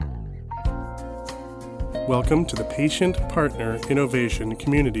Welcome to the Patient Partner Innovation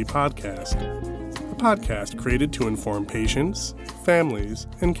Community Podcast, a podcast created to inform patients, families,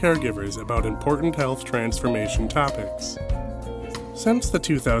 and caregivers about important health transformation topics. Since the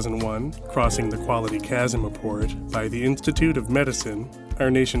 2001 Crossing the Quality Chasm report by the Institute of Medicine, our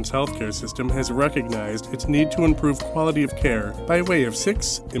nation's healthcare system has recognized its need to improve quality of care by way of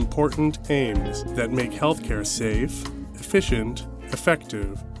 6 important aims that make healthcare safe, efficient,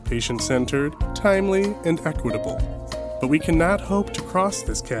 effective, patient-centered, timely, and equitable. But we cannot hope to cross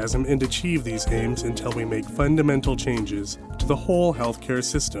this chasm and achieve these aims until we make fundamental changes to the whole healthcare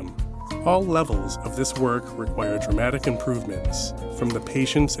system. All levels of this work require dramatic improvements from the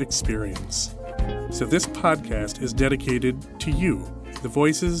patient's experience. So this podcast is dedicated to you, the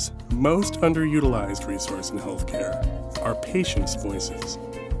voices most underutilized resource in healthcare, our patients' voices.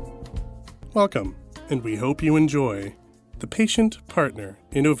 Welcome, and we hope you enjoy the Patient Partner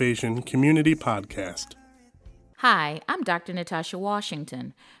Innovation Community Podcast. Hi, I'm Dr. Natasha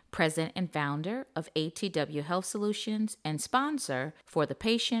Washington, President and founder of ATW Health Solutions and sponsor for the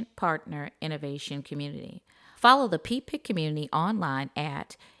Patient Partner Innovation Community. Follow the PPIC community online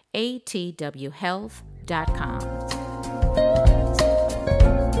at atwhealth.com.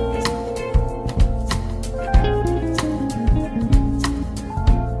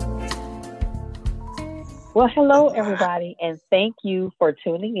 Well, hello, everybody, and thank you for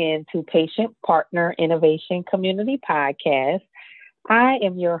tuning in to Patient Partner Innovation Community Podcast. I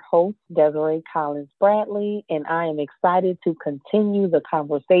am your host, Desiree Collins Bradley, and I am excited to continue the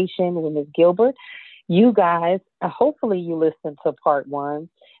conversation with Ms. Gilbert. You guys, hopefully you listened to part 1.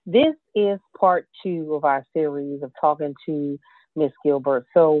 This is part 2 of our series of talking to Ms. Gilbert.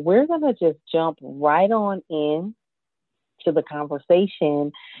 So we're going to just jump right on in to the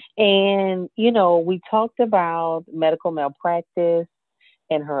conversation. And, we talked about medical malpractice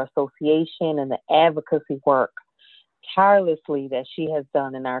and her association and the advocacy work tirelessly that she has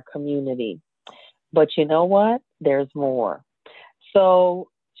done in our community. But you know what? There's more. So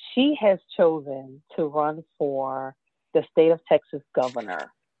she has chosen to run for the state of Texas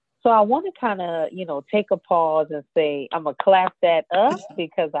governor. So I want to kind of, take a pause and say, I'm going to clap that up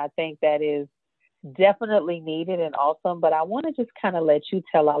because I think that is definitely needed and awesome. But I want to just kind of let you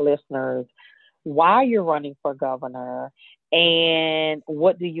tell our listeners why you're running for governor and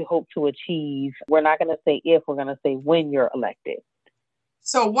what do you hope to achieve. We're not going to say if, we're going to say when you're elected.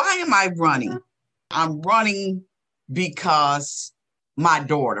 So why am I running? I'm running because my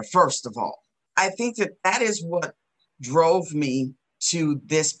daughter, first of all. I think that is what drove me to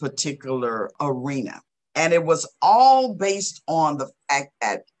this particular arena. And it was all based on the fact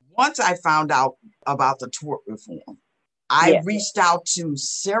that once I found out about the tort reform, I reached out to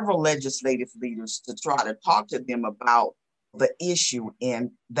several legislative leaders to try to talk to them about the issue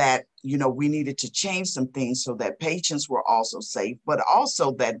and that, we needed to change some things so that patients were also safe, but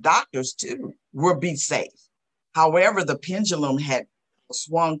also that doctors too would be safe. However, the pendulum had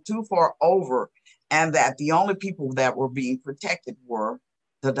swung too far over and that the only people that were being protected were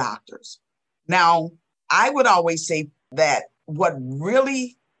the doctors. Now, I would always say that what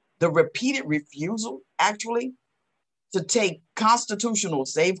really the repeated refusal, actually, to take constitutional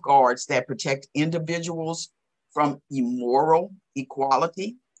safeguards that protect individuals from immoral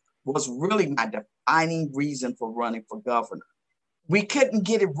equality was really my defining reason for running for governor. We couldn't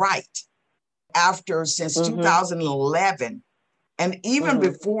get it right since 2011. And even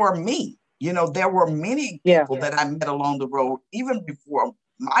before me, there were many people that I met along the road, even before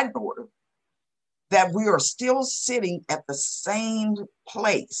my daughter, that we are still sitting at the same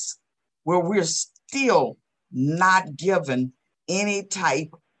place where we're still not given any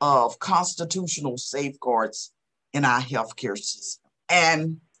type of constitutional safeguards in our healthcare system.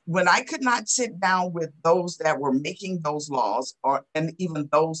 And when I could not sit down with those that were making those laws and even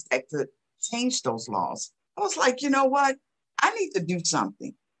those that could change those laws, I was like, you know what? I need to do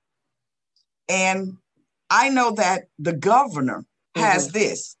something. And I know that the governor has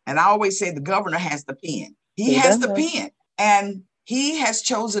this. And I always say the governor has the pen. He has the pen. And he has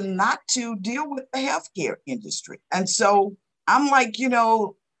chosen not to deal with the healthcare industry. And so I'm like,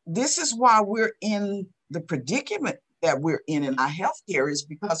 this is why we're in the predicament that we're in our healthcare is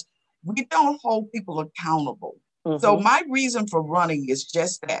because we don't hold people accountable. So my reason for running is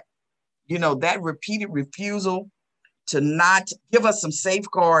just that, that repeated refusal to not give us some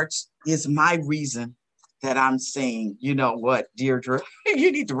safeguards is my reason that I'm saying, you know what, Deirdre,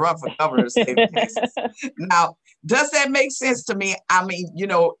 you need to run for governor of the state of Texas. Now, does that make sense to me? I mean, in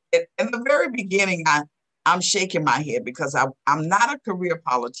the very beginning, I'm shaking my head because I'm not a career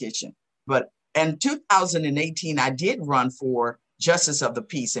politician. But in 2018, I did run for Justice of the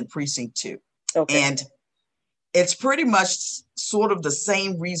Peace in Precinct 2. Okay. And it's pretty much sort of the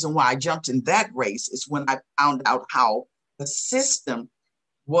same reason why I jumped in that race is when I found out how the system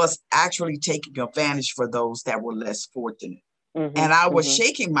was actually taking advantage for those that were less fortunate. Mm-hmm, and I was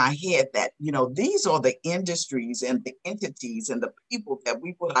shaking my head that, these are the industries and the entities and the people that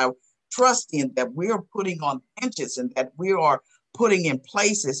we put our trust in, that we're putting on benches and that we are putting in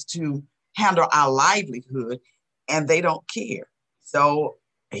places to handle our livelihood, and they don't care. So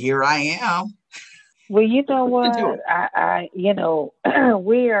here I am. Well, you know To do what? it.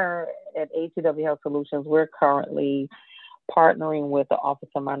 We are at ATW Health Solutions. We're currently partnering with the Office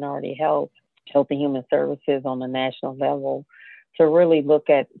of Minority Health, Health and Human Services on the national level to really look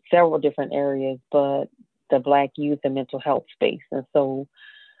at several different areas, but the Black youth and mental health space. And so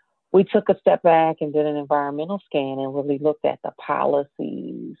we took a step back and did an environmental scan and really looked at the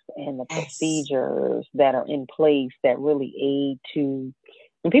policies and the Yes. procedures that are in place that really aid to,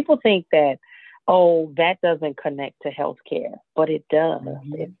 and people think that, oh, that doesn't connect to healthcare, but it does.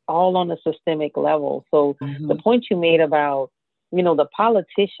 Mhm. It's all on a systemic level. So the Mhm. point you made about, the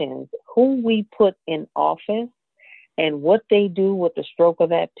politicians, who we put in office and what they do with the stroke of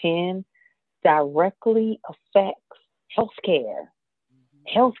that pen directly affects healthcare.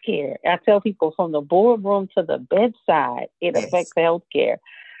 Healthcare. I tell people from the boardroom to the bedside, it Yes. affects healthcare.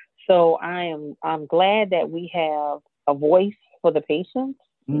 So I'm glad that we have a voice for the patients,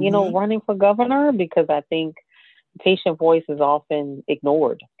 Mhm. running for governor, because I think patient voice is often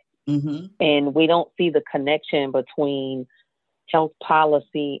ignored, Mhm. and we don't see the connection between health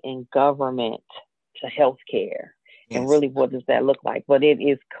policy and government to healthcare. And Yes. really, what does that look like? But it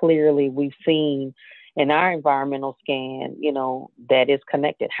is clearly, we've seen in our environmental scan, that is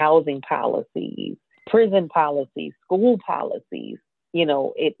connected. Housing policies, prison policies, school policies,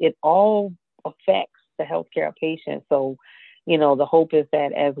 it all affects the healthcare patient. So, the hope is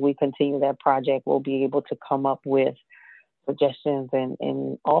that as we continue that project, we'll be able to come up with suggestions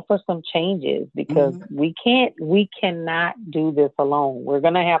and offer some changes, because we cannot do this alone. We're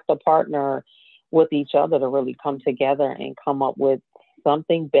going to have to partner with each other to really come together and come up with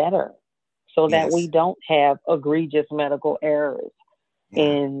something better, so that Yes. we don't have egregious medical errors. Yeah.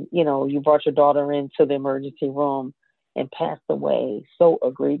 And, you brought your daughter into the emergency room and passed away so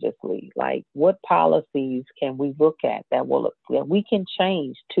egregiously. Like, what policies can we look at that we can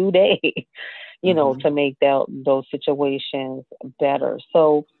change today, to make those situations better?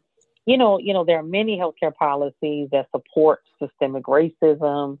 So, there are many healthcare policies that support systemic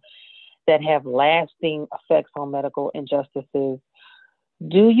racism, that have lasting effects on medical injustices.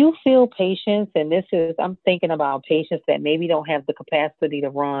 Do you feel patients, and I'm thinking about patients that maybe don't have the capacity to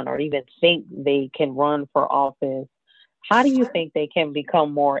run or even think they can run for office, how do you think they can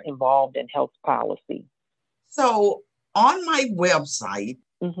become more involved in health policy? So on my website,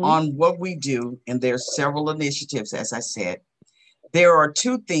 Mm-hmm. on what we do, and there's several initiatives, as I said, there are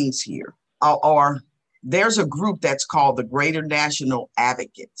two things here. Or there's a group that's called the Greater National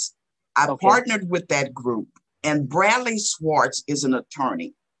Advocates. I partnered with that group, and Bradley Swartz is an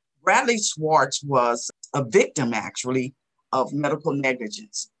attorney. Bradley Swartz was a victim, actually, of medical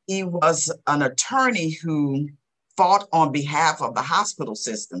negligence. He was an attorney who fought on behalf of the hospital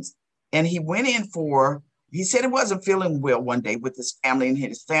systems, and he went in he said he wasn't feeling well one day with his family, and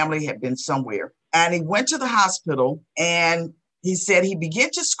his family had been somewhere. And he went to the hospital, and he said he began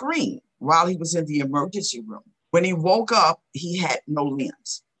to scream while he was in the emergency room. When he woke up, he had no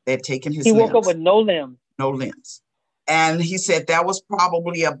limbs. They had taken his limbs. He woke up with no limbs. No limbs. And he said that was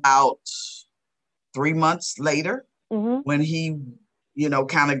probably about 3 months later when he,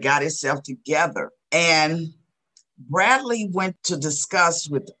 kind of got himself together. And Bradley went to discuss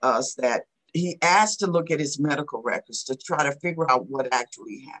with us that he asked to look at his medical records to try to figure out what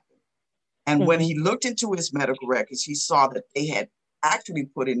actually happened. And when he looked into his medical records, he saw that they had actually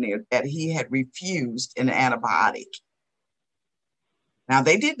put in there that he had refused an antibiotic. Now,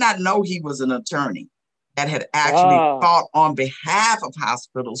 they did not know he was an attorney that had actually fought on behalf of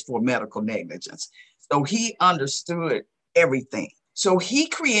hospitals for medical negligence. So he understood everything. So he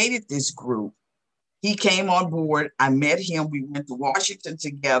created this group. He came on board. I met him. We went to Washington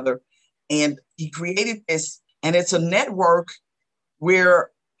together, and he created this. And it's a network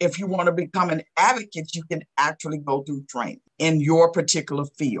where if you want to become an advocate, you can actually go through training in your particular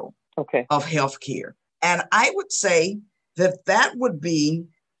field of healthcare. And I would say that would be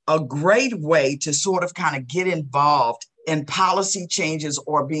a great way to sort of kind of get involved in policy changes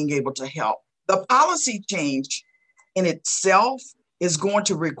or being able to help. The policy change in itself is going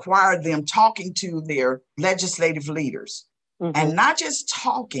to require them talking to their legislative leaders and not just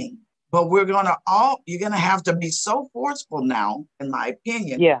talking, but you're going to have to be so forceful now, in my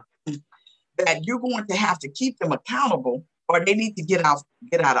opinion, that you're going to have to keep them accountable, or they need to get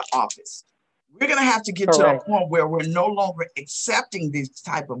out of office. We're going to have to get to a point where we're no longer accepting this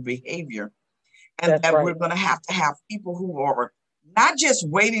type of behavior, and we're going to have people who are not just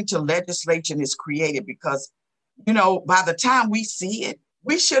waiting till legislation is created, because, by the time we see it,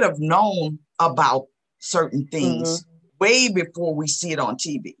 we should have known about certain things way before we see it on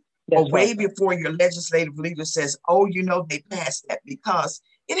TV. Or way before your legislative leader says, oh, they passed that, because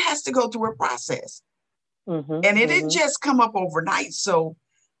it has to go through a process. And it didn't just come up overnight. So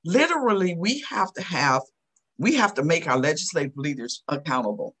literally we have to make our legislative leaders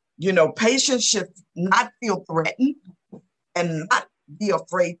accountable. Patients should not feel threatened and not be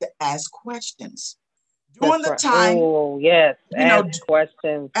afraid to ask questions. During the time,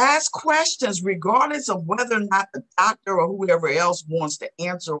 questions. Ask questions, regardless of whether or not the doctor or whoever else wants to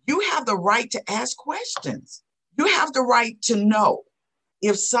answer. You have the right to ask questions. You have the right to know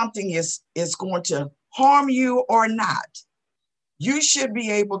if something is going to harm you or not. You should be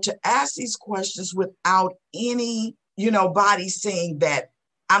able to ask these questions without any, body saying that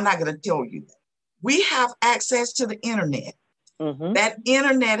I'm not going to tell you that. We have access to the internet. That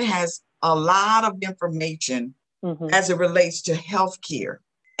internet has a lot of information as it relates to healthcare.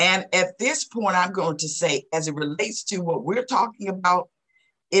 And at this point, I'm going to say, as it relates to what we're talking about,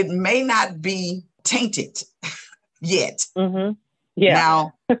 it may not be tainted yet.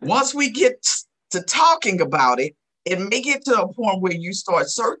 Now, once we get to talking about it, it may get to a point where you start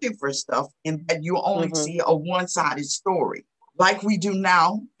searching for stuff and that you only see a one-sided story, like we do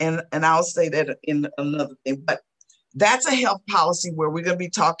now. And I'll say that in another thing, but that's a health policy where we're going to be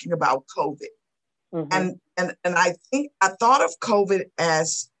talking about COVID. And I think I thought of COVID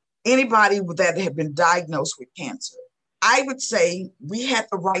as anybody that had been diagnosed with cancer. I would say we had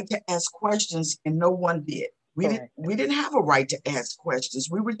the right to ask questions and no one did. We didn't have a right to ask questions.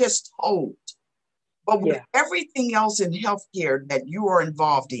 We were just told. But with everything else in healthcare that you are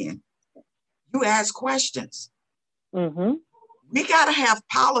involved in, you ask questions. We got to have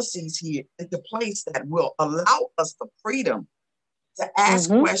policies here into place that will allow us the freedom to ask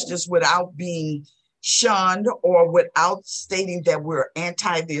questions without being shunned or without stating that we're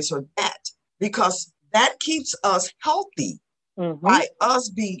anti this or that, because that keeps us healthy by us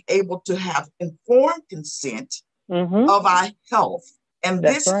being able to have informed consent of our health. And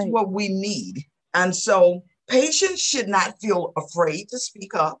this is what we need. And so patients should not feel afraid to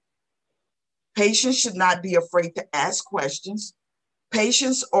speak up. Patients should not be afraid to ask questions.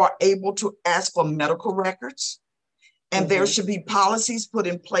 Patients are able to ask for medical records. And there should be policies put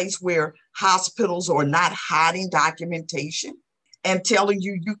in place where hospitals are not hiding documentation and telling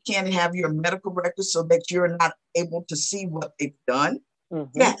you you can't have your medical records so that you're not able to see what they've done.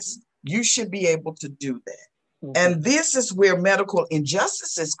 Yes, you should be able to do that. And this is where medical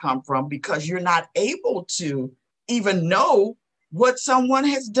injustices come from, because you're not able to even know what someone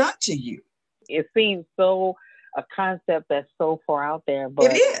has done to you. It seems so a concept that's so far out there,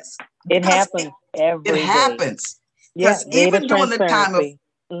 but it is. It happens every day. It happens. Because even during the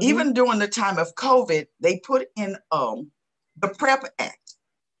time of COVID, they put in the PrEP Act.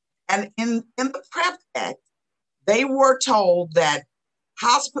 And in the PrEP Act, they were told that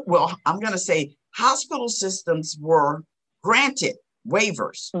hospital systems were granted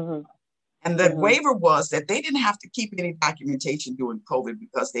waivers. And the waiver was that they didn't have to keep any documentation during COVID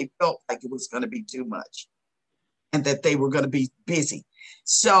because they felt like it was going to be too much and that they were going to be busy.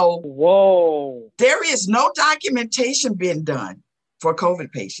 So there is no documentation being done for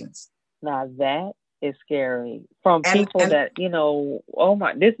COVID patients. Now that is scary from people that,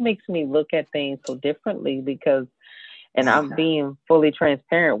 this makes me look at things so differently because, and I'm being fully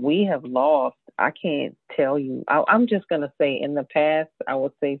transparent, we have lost, I can't tell you, I'm just going to say in the past, I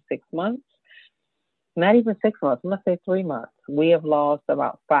would say 6 months, not even 6 months, I'm going to say 3 months. We have lost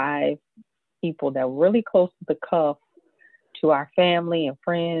about 5 people that were really close to the cuff to our family and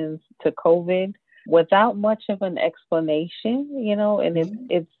friends to COVID without much of an explanation,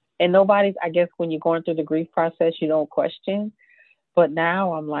 and and nobody's, I guess when you're going through the grief process, you don't question. But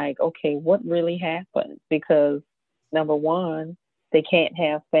now I'm like, okay, what really happened? Because number one, they can't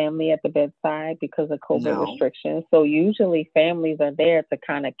have family at the bedside because of COVID restrictions. So usually families are there to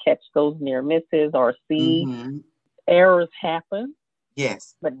kind of catch those near misses or see errors happen.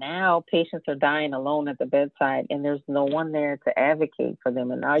 Yes. But now patients are dying alone at the bedside and there's no one there to advocate for them.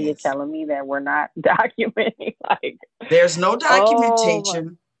 And now you're telling me that we're not documenting. There's no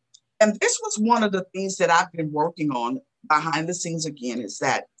documentation. And this was one of the things that I've been working on behind the scenes again, is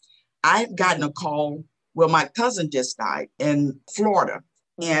that I've gotten a call. Well, my cousin just died in Florida.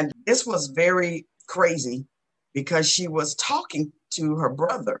 And this was very crazy because she was talking to her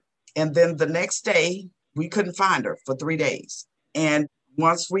brother. And then the next day, we couldn't find her for 3 days. And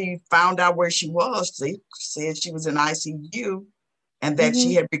once we found out where she was, they said she was in ICU and that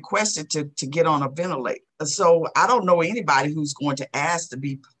she had requested to get on a ventilator. So I don't know anybody who's going to ask to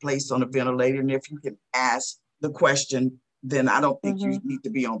be placed on a ventilator. And if you can ask the question, then I don't think you need to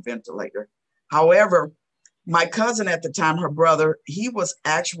be on ventilator. However, my cousin at the time, her brother, he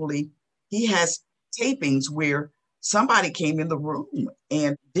has tapings where somebody came in the room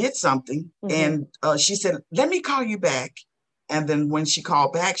and did something. And she said, let me call you back. And then when she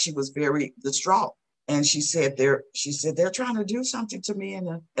called back, she was very distraught. And she said, they're trying to do something to me.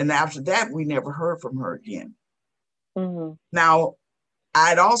 And after that, we never heard from her again. Now,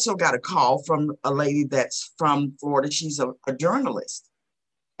 I'd also got a call from a lady that's from Florida. She's a journalist.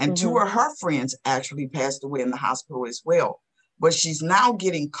 And two of her friends actually passed away in the hospital as well. But she's now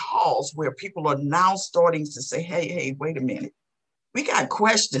getting calls where people are now starting to say, hey, wait a minute. We got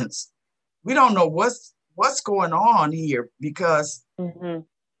questions. We don't know what's going on here because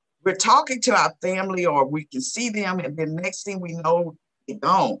we're talking to our family or we can see them. And then next thing we know, they're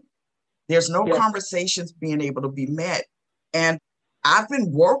gone. There's no conversations being able to be met. And I've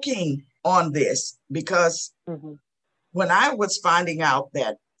been working on this because when I was finding out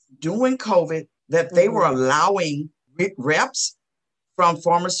that during COVID, that they were allowing reps from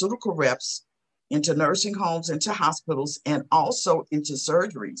pharmaceutical reps into nursing homes, into hospitals, and also into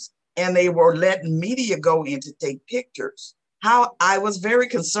surgeries. And they were letting media go in to take pictures. How I was very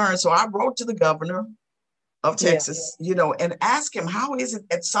concerned. So I wrote to the governor of Texas, and asked him, how is it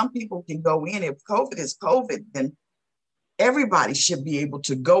that some people can go in? If COVID is COVID, then everybody should be able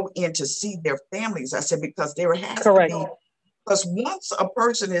to go in to see their families. I said, because there has to be, because once a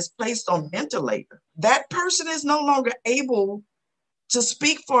person is placed on ventilator, that person is no longer able to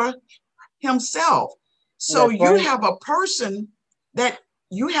speak for himself. So you have a person that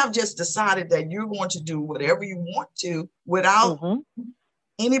you have just decided that you're going to do whatever you want to without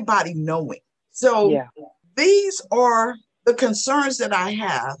anybody knowing. So these are the concerns that I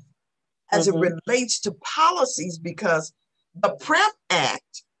have as it relates to policies, because the PrEP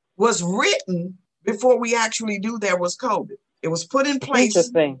Act was written before we actually knew there was COVID. It was put in place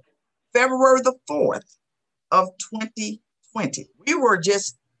February the 4th of 2020.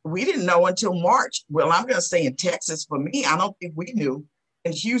 We didn't know until March. Well, I'm going to say in Texas, for me, I don't think we knew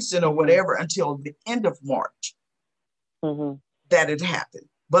in Houston or whatever until the end of March that it happened.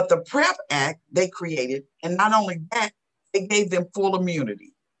 But the PrEP Act they created, and not only that, they gave them full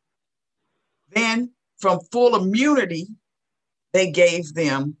immunity. Then from full immunity, they gave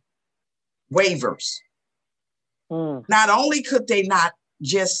them waivers. Not only could they not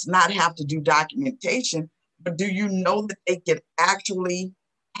have to do documentation, but do you know that they could actually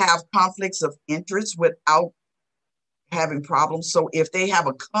have conflicts of interest without having problems? So if they have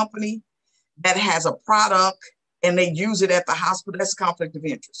a company that has a product and they use it at the hospital, that's a conflict of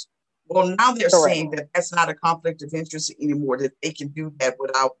interest. Well, now they're saying that that's not a conflict of interest anymore, that they can do that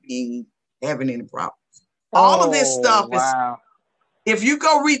without having any problems. All of this stuff is, if you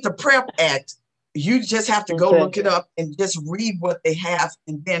go read the PrEP Act, you just have to go look it up and just read what they have.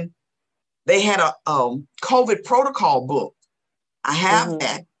 And then they had a COVID protocol book. I have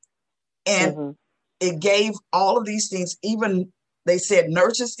that. And it gave all of these things. Even they said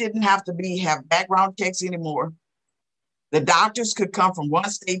nurses didn't have to have background checks anymore. The doctors could come from one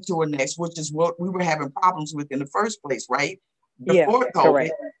state to the next, which is what we were having problems with in the first place, right? Before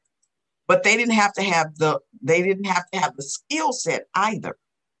COVID. But they didn't have to have the skill set either.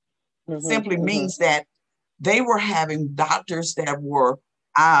 Simply means that they were having doctors that were,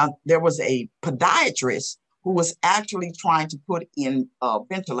 there was a podiatrist who was actually trying to put in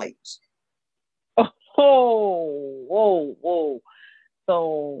ventilators. Whoa.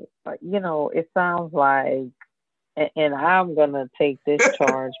 So, it sounds like, and I'm going to take this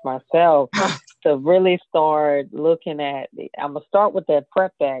charge myself to really start looking at, I'm going to start with that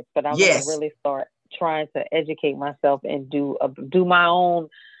PrEP Act, but I'm going to really start trying to educate myself and do my own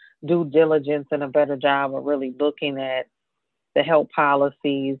due diligence and a better job of really looking at the health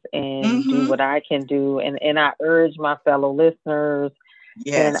policies and do what I can do. And I urge my fellow listeners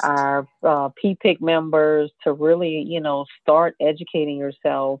and our PPIC members to really, start educating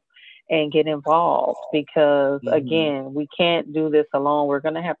yourself and get involved, because again, we can't do this alone. We're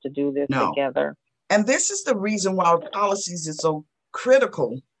going to have to do this together. And this is the reason why policies is so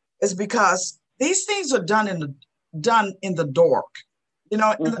critical, is because these things are done in the dark,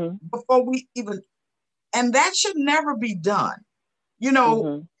 before we even, and that should never be done.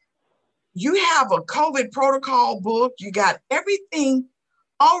 You have a COVID protocol book, you got everything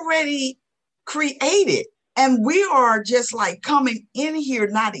already created. And we are just like coming in here,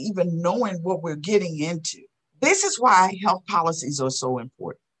 not even knowing what we're getting into. This is why health policies are so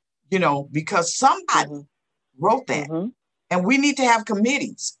important, because somebody wrote that. And we need to have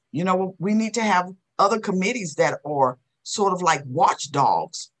committees. We need to have other committees that are sort of like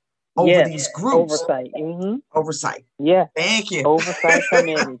watchdogs over these groups. Oversight. Oversight. Yeah. Thank you. Oversight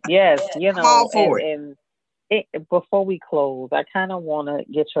committees. Yes. I'm all for it. And before we close, I kind of want to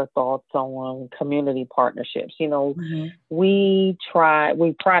get your thoughts on community partnerships. We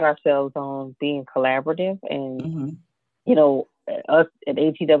pride ourselves on being collaborative, and us at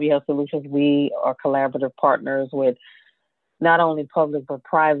ATW Health Solutions, we are collaborative partners with not only public but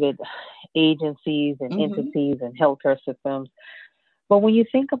private agencies and entities and healthcare systems. But when you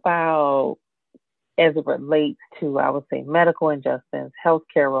think about, as it relates to, I would say, medical injustice,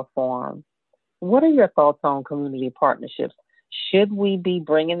 healthcare reform, what are your thoughts on community partnerships? Should we be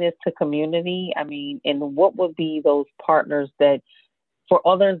bringing this to community? I mean, and what would be those partners that, for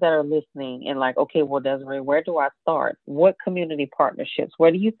others that are listening and like, okay, well, Desiree, where do I start? What community partnerships?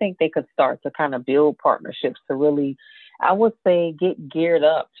 Where do you think they could start to kind of build partnerships to really, I would say, get geared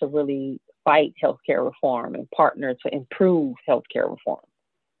up to really fight healthcare reform and partner to improve healthcare reform?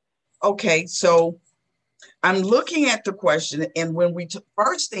 Okay, so I'm looking at the question, and when we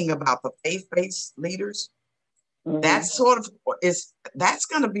first thing about the faith-based leaders, that's going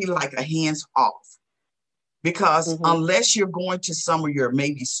to be like a hands off, because unless you're going to some of your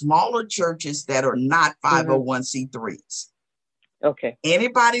maybe smaller churches that are not 501c3s,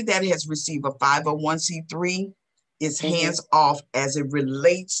 anybody that has received a 501c3 is hands off as it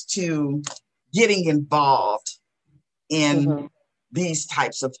relates to getting involved in these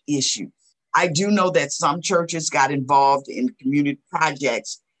types of issues. I do know that some churches got involved in community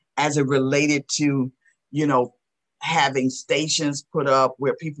projects as it related to, having stations put up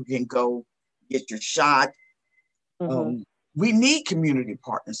where people can go get your shot. We need community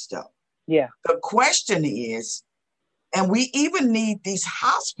partner stuff. Yeah. The question is, and we even need these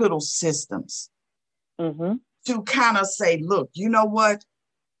hospital systems to kind of say, look, you know what?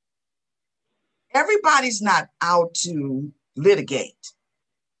 Everybody's not out to litigate.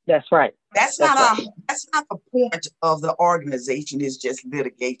 That's right. That's not the point of the organization, is just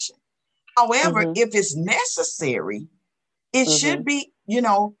litigation. However, if it's necessary, it should be,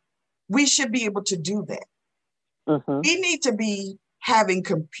 we should be able to do that. We need to be having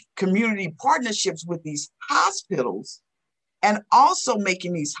community partnerships with these hospitals, and also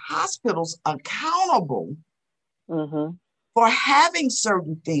making these hospitals accountable for having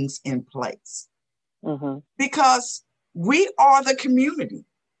certain things in place. Because we are the community.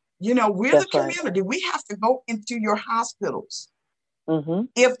 We're the community. Right. We have to go into your hospitals.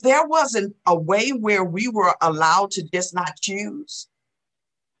 If there wasn't a way where we were allowed to just not choose,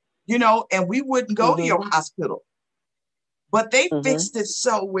 and we wouldn't go to your hospital, but they fixed it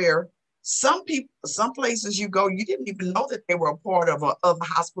so where some places you go, you didn't even know that they were a part of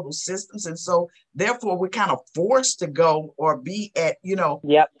hospital systems. And so therefore we're kind of forced to go or be at,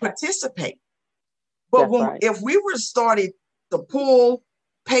 participate. But if we were started to pull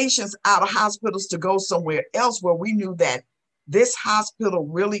patients out of hospitals to go somewhere else where we knew that this hospital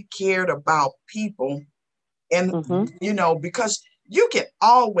really cared about people, and because you can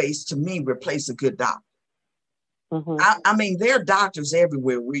always, to me, replace a good doctor. I mean, there are doctors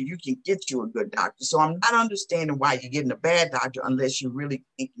everywhere where you can get you a good doctor. So I'm not understanding why you're getting a bad doctor unless you're really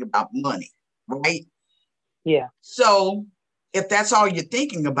thinking about money, right? Yeah. So if that's all you're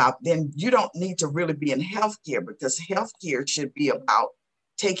thinking about, then you don't need to really be in healthcare, because healthcare should be about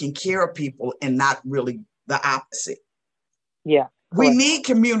taking care of people and not really the opposite. Yeah. We need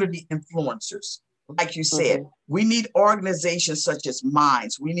community influencers. Like you said, we need organizations such as mine.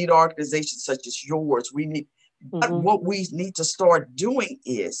 We need organizations such as yours. We need, but what we need to start doing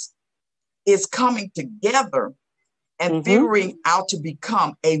is coming together and figuring out to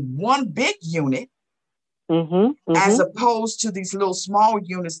become a one big unit, as opposed to these little small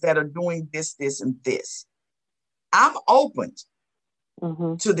units that are doing this, this, and this. I'm open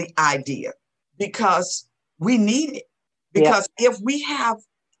to the idea, because we need it. Because if we have,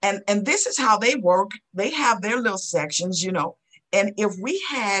 and this is how they work, they have their little sections, and if we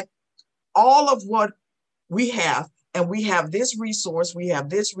had all of what we have, and we have this resource, we have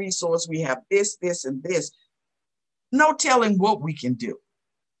this resource, we have this, this, and this, no telling what we can do.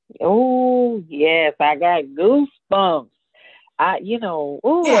 Oh, yes, I got goosebumps. That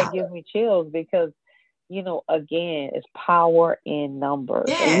gives me chills, because, again, it's power in numbers.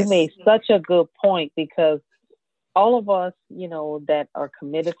 Yes. And you made such a good point, because all of us, that are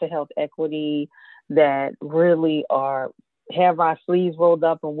committed to health equity, that really are have our sleeves rolled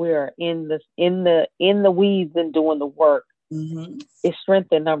up and we're in the weeds and doing the work. Mm-hmm. It's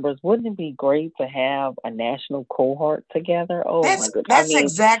strength in numbers. Wouldn't it be great to have a national cohort together? Oh my goodness! That's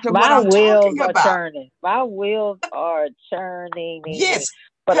exactly what my I'm wheels talking are about. churning. My wheels are churning. Yes,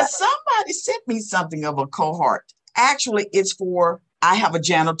 but because somebody sent me something of a cohort. Actually, it's for, I have a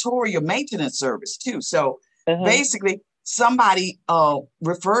janitorial maintenance service too. So basically, somebody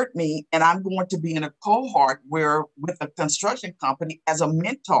referred me, and I'm going to be in a cohort where with a construction company as a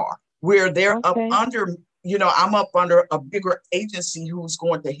mentor, where they're up under, I'm up under a bigger agency who's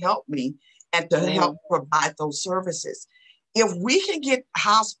going to help me and to help provide those services. If we can get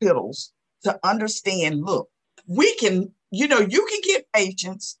hospitals to understand, look, we can, you can get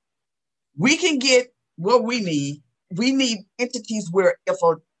patients, we can get what we need. We need entities where if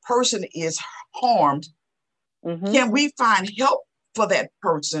a person is harmed, can we find help for that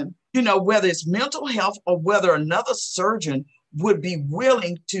person, whether it's mental health or whether another surgeon would be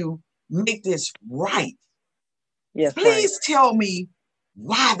willing to make this right. Yes, please tell me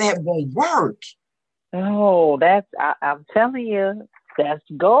why that won't work. Oh, I'm telling you, that's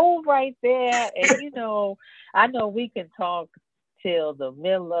gold right there. And I know we can talk till the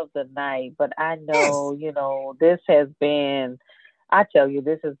middle of the night, but I know, this has been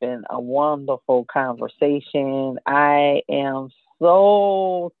a wonderful conversation. I am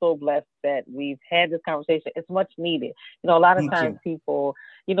so blessed that we've had this conversation. It's much needed. A lot of times people,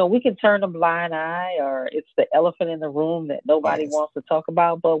 we can turn a blind eye, or it's the elephant in the room that nobody wants to talk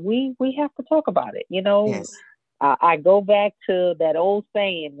about, but we have to talk about it. I go back to that old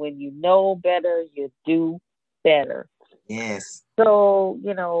saying, when you know better, you do better. Yes. So,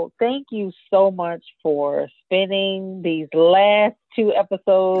 thank you so much for spending these last 2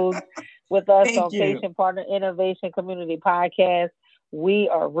 episodes with us on Patient Partner Innovation Community Podcast. We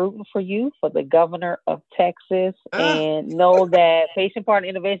are rooting for you for the governor of Texas, and know that Patient Partner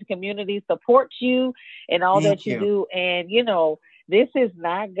Innovation Community supports you in all that you do. And, this is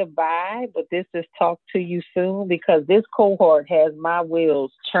not goodbye, but this is talk to you soon, because this cohort has my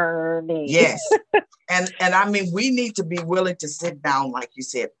wheels churning. Yes. And I mean, we need to be willing to sit down, like you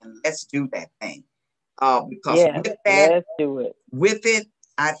said, and let's do that thing. Because with that, let's do it. With it,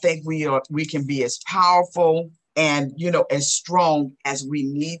 I think we can be as powerful and, as strong as we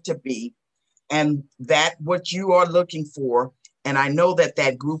need to be. And that what you are looking for. And I know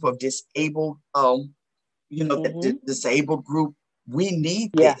that group of disabled, the disabled group, we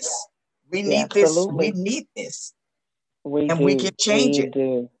need this. We need this. We need this. We can change it.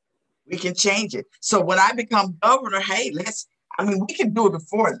 We can change it. So when I become governor, hey, we can do it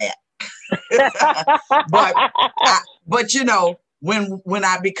before that. but when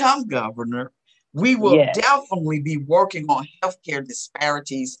I become governor, we will definitely be working on healthcare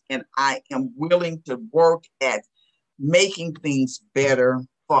disparities, and I am willing to work at making things better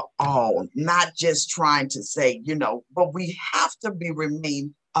for all, not just trying to say, but we have to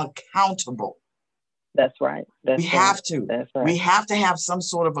remain accountable. That's right. We have to. That's right. We have to have some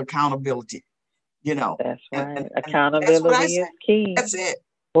sort of accountability, That's right. Accountability is key. That's it.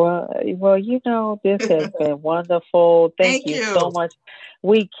 Well, this has been wonderful. Thank you so much.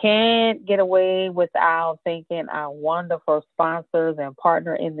 We can't get away without thanking our wonderful sponsors and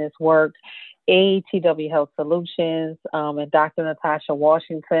partner in this work, ATW Health Solutions, and Dr. Natasha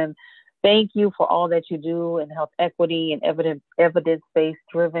Washington. Thank you for all that you do in health equity and evidence-based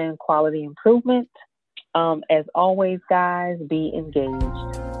driven quality improvement. As always, guys, be engaged.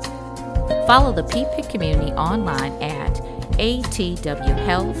 Follow the PPIC community online at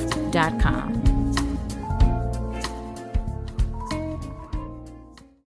atwhealth.com.